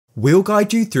We'll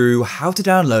guide you through how to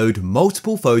download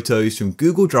multiple photos from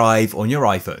Google Drive on your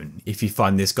iPhone. If you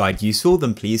find this guide useful,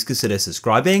 then please consider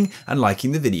subscribing and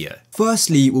liking the video.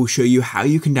 Firstly, we'll show you how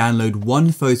you can download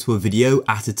one photo or video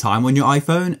at a time on your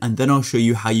iPhone, and then I'll show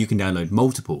you how you can download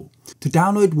multiple. To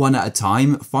download one at a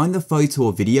time, find the photo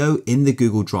or video in the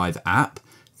Google Drive app,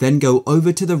 then go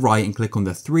over to the right and click on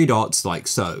the three dots like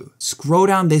so. Scroll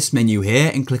down this menu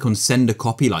here and click on send a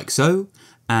copy like so.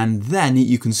 And then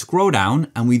you can scroll down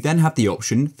and we then have the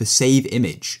option for save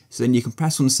image. So then you can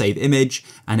press on save image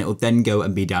and it will then go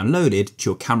and be downloaded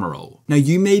to your camera roll. Now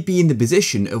you may be in the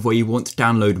position of where you want to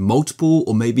download multiple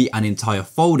or maybe an entire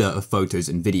folder of photos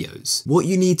and videos. What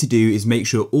you need to do is make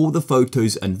sure all the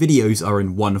photos and videos are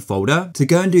in one folder. To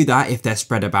go and do that, if they're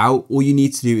spread about, all you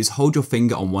need to do is hold your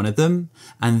finger on one of them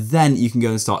and then you can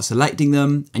go and start selecting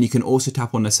them, and you can also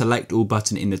tap on the select all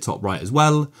button in the top right as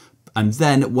well. And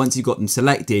then once you've got them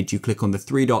selected, you click on the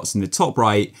three dots in the top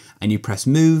right and you press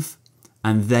move.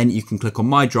 And then you can click on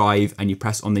my drive and you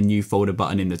press on the new folder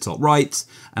button in the top right.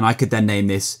 And I could then name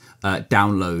this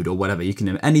download or whatever. You can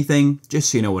name anything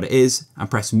just so you know what it is,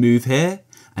 and press move here.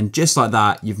 And just like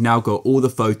that, you've now got all the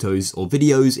photos or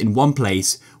videos in one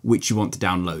place which you want to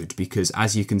download, because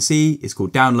as you can see, it's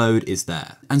called download is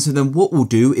there. And so then what we'll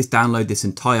do is download this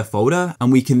entire folder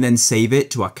and we can then save it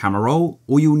to our camera roll.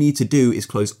 All you'll need to do is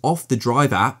close off the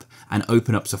Drive app and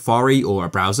open up Safari or a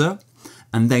browser,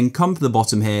 and then come to the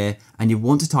bottom here and you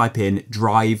want to type in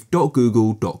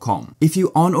drive.google.com. If you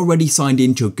aren't already signed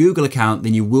into your Google account,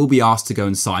 then you will be asked to go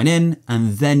and sign in,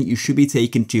 and then you should be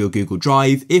taken to your Google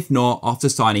Drive. If not, after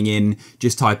signing in,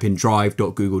 just type in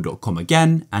drive.google.com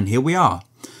again, and here we are.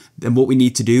 Then what we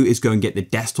need to do is go and get the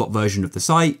desktop version of the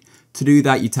site. To do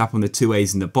that, you tap on the two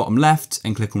A's in the bottom left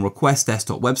and click on request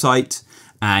desktop website,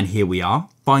 and here we are.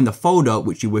 Find the folder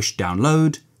which you wish to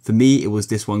download. For me, it was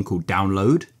this one called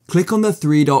download. Click on the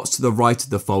three dots to the right of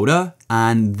the folder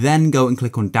and then go and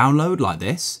click on download like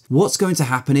this. What's going to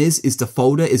happen is the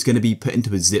folder is going to be put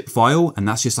into a zip file, and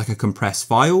that's just like a compressed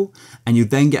file. And you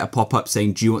then get a pop-up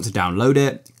saying, do you want to download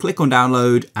it? Click on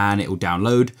download and it will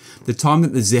download. The time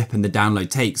that the zip and the download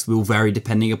takes will vary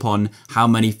depending upon how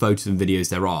many photos and videos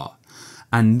there are.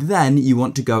 And then you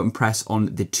want to go and press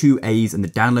on the two A's and the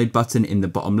download button in the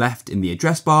bottom left in the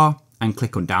address bar and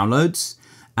click on downloads.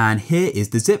 And here is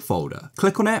the zip folder.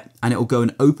 Click on it and it will go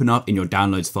and open up in your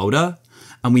downloads folder,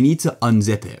 and we need to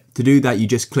unzip it. To do that, you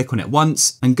just click on it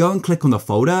once and go and click on the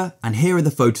folder, and here are the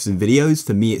photos and videos.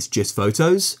 For me, it's just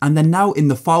photos. And then now in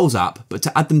the Files app, but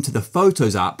to add them to the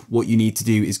Photos app, what you need to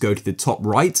do is go to the top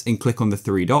right and click on the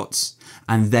three dots,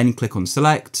 and then click on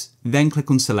Select, then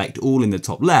click on Select All in the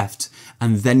top left,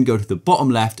 and then go to the bottom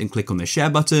left and click on the Share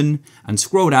button, and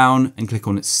scroll down and click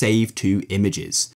on Save to Images.